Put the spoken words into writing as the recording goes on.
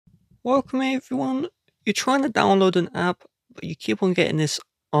Welcome everyone. You're trying to download an app, but you keep on getting this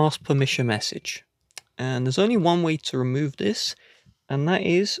ask permission message. And there's only one way to remove this, and that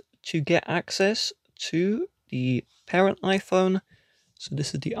is to get access to the parent iPhone. So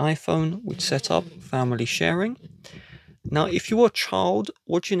this is the iPhone which set up family sharing. Now, if you're a child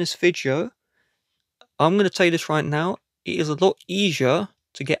watching this video, I'm going to tell you this right now. It is a lot easier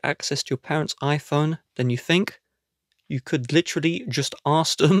to get access to your parent's iPhone than you think. You could literally just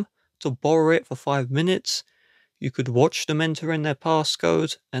ask them to borrow it for 5 minutes. You could watch them enter in their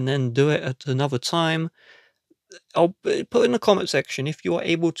passcode and then do it at another time. I'll put in the comment section if you are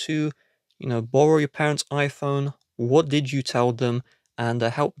able to, borrow your parents' iPhone. What did you tell them? And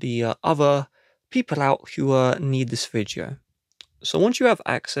help the other people out who need this video. So once you have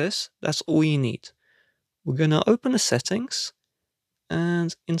access, that's all you need. We're going to open the settings,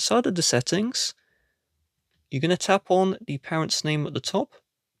 and inside of the settings, you're going to tap on the parent's name at the top,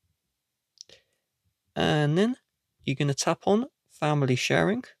 and then you're going to tap on family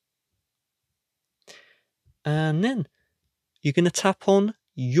sharing, and then you're going to tap on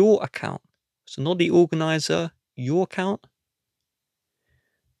your account. So not the organizer, your account.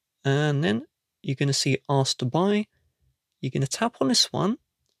 And then you're going to see ask to buy. You're going to tap on this one,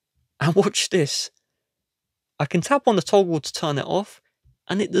 and watch this. I can tap on the toggle to turn it off,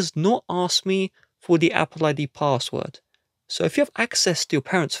 and it does not ask me for the Apple ID password. So if you have access to your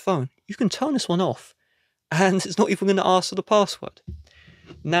parent's phone, you can turn this one off, and it's not even going to ask for the password.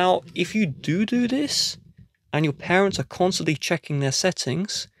 Now, if you do this, and your parents are constantly checking their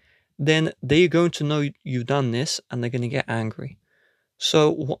settings, then they're going to know you've done this, and they're going to get angry.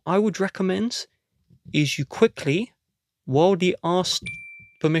 So what I would recommend is you quickly, while the ask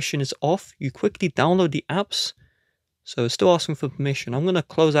permission is off, you quickly download the apps. So it's still asking for permission. I'm going to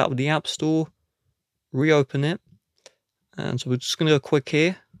close out of the App Store, reopen it. And so we're just going to go quick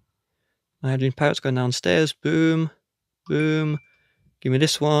here. Imagine parents going downstairs. Boom. Boom. Give me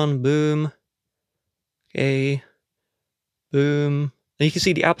this one. Boom. Okay. Boom. And you can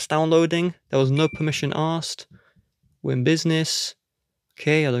see the app's downloading. There was no permission asked. We're in business.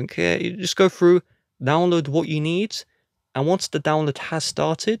 Okay, I don't care. You just go through, download what you need. And once the download has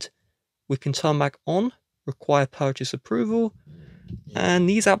started, we can turn back on, require purchase approval. And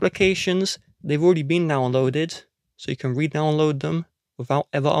these applications, they've already been downloaded, so you can re-download them without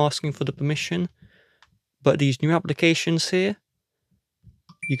ever asking for the permission. But these new applications here,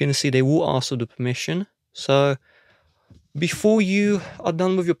 you're going to see they will ask for the permission. So before you are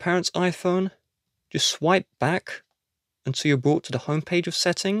done with your parent's iPhone, just swipe back until you're brought to the homepage of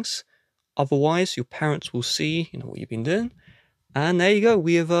settings. Otherwise, your parents will see, what you've been doing. And there you go.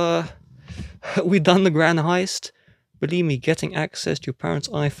 We have we've done the grand heist. Believe me, getting access to your parents'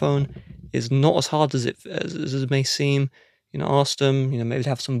 iPhone is not as hard as it may seem. Ask them. Maybe they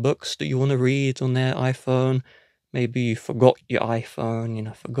have some books that you want to read on their iPhone. Maybe you forgot your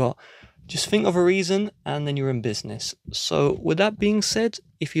iPhone. Forgot. Just think of a reason, and then you're in business. So, with that being said,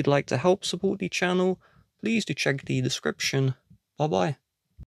 if you'd like to help support the channel, please do check the description. Bye bye.